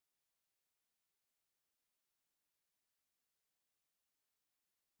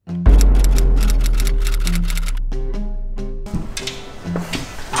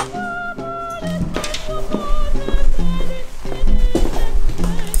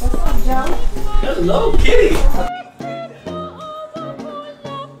Hello, Kitty.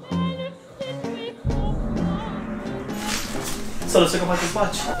 So let's talk about this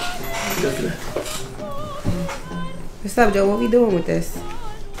watch. What's up, Joe? What we doing with this?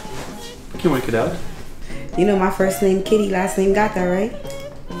 Can you work it out? You know my first name Kitty, last name Gata, right?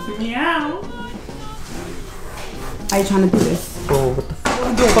 Meow. How you trying to do this? Oh,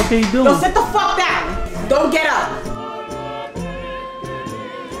 what the fuck are you doing? Don't sit the fuck down. Don't get up.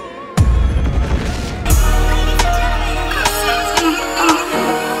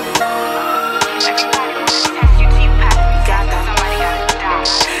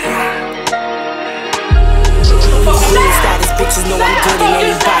 Bitches know I'm good in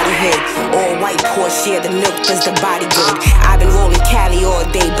anybody's head. All white Porsche, the milk does the body good. I've been rolling Cali all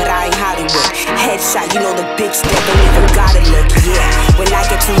day, but I ain't Hollywood. Headshot, you know the bitch that don't even gotta look. Yeah, when I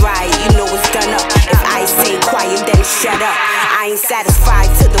get to ride, you know it's done up. If I say quiet, then shut up. I ain't satisfied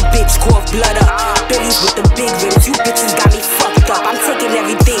till the bitch cough blood up. Billies with the big rims, you bitches got me fucked up. I'm taking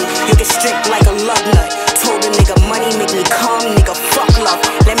everything, you get strict like a lug nut. Told a nigga money make me come, nigga fuck love.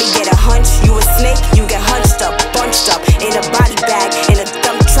 Let me get a hunch, you a snake, you get hunched up, bunched up in a body bag, in a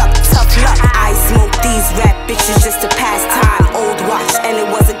dump truck, tough luck. I smoke these rap bitches just to pass time. Old watch and it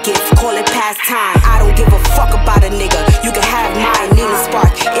was a gift, call it pastime. I don't give a fuck about a nigga, you can have mine. Need a spark,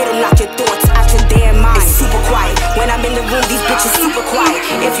 it'll knock your thoughts out your damn mind. It's super quiet, when I'm in the room these bitches super quiet.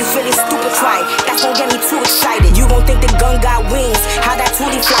 If you feeling stupid, try it, that's gon' get me too excited. You gon' think the gun got wings, how that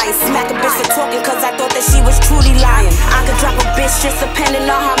truly flying. Smack a bitch for talking cause I thought that she was truly lying. I could drop a bitch just depending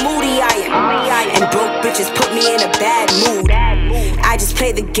on how moody I am. And broke bitches put me in a bad mood. I just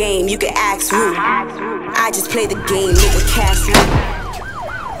play the game, you can ask rude. I just play the game, nigga cash rude.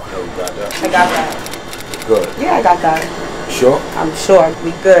 Yo, you got that? I got that. Good. Yeah, I got that. Sure? I'm sure.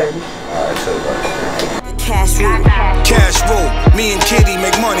 We good. Alright, so you got it. Cash rude. Cash rule, me and Kitty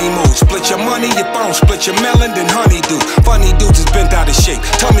make money moves. Split your money, your phone, split your melon, then honeydew. Funny dudes is bent out of shape,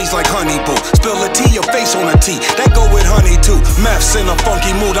 tummies like honey boo. Spill a tea, your face on a tea, that go with honey too. Meth's in a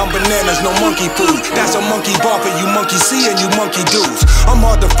funky mood, I'm bananas, no monkey food. That's a monkey bar for you monkey see and you monkey dudes. I'm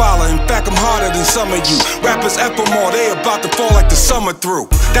hard to follow, in fact I'm harder than some of you. Rappers more, they about to fall like the summer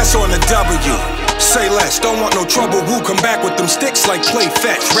through. That's on the W. Say less, don't want no trouble. Who come back with them sticks like play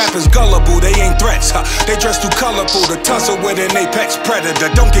fetch? Rappers gullible, they ain't threats. Huh? They dress too colorful to tussle with an apex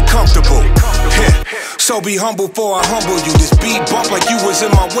predator. Don't get comfortable. Yeah. So be humble before I humble you. This beat bump like you was in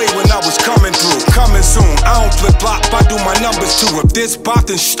my way when I was coming through. Coming soon, I don't flip flop, I do my numbers too. If this pop,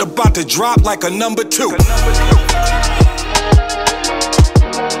 then shit about to drop like a number 2.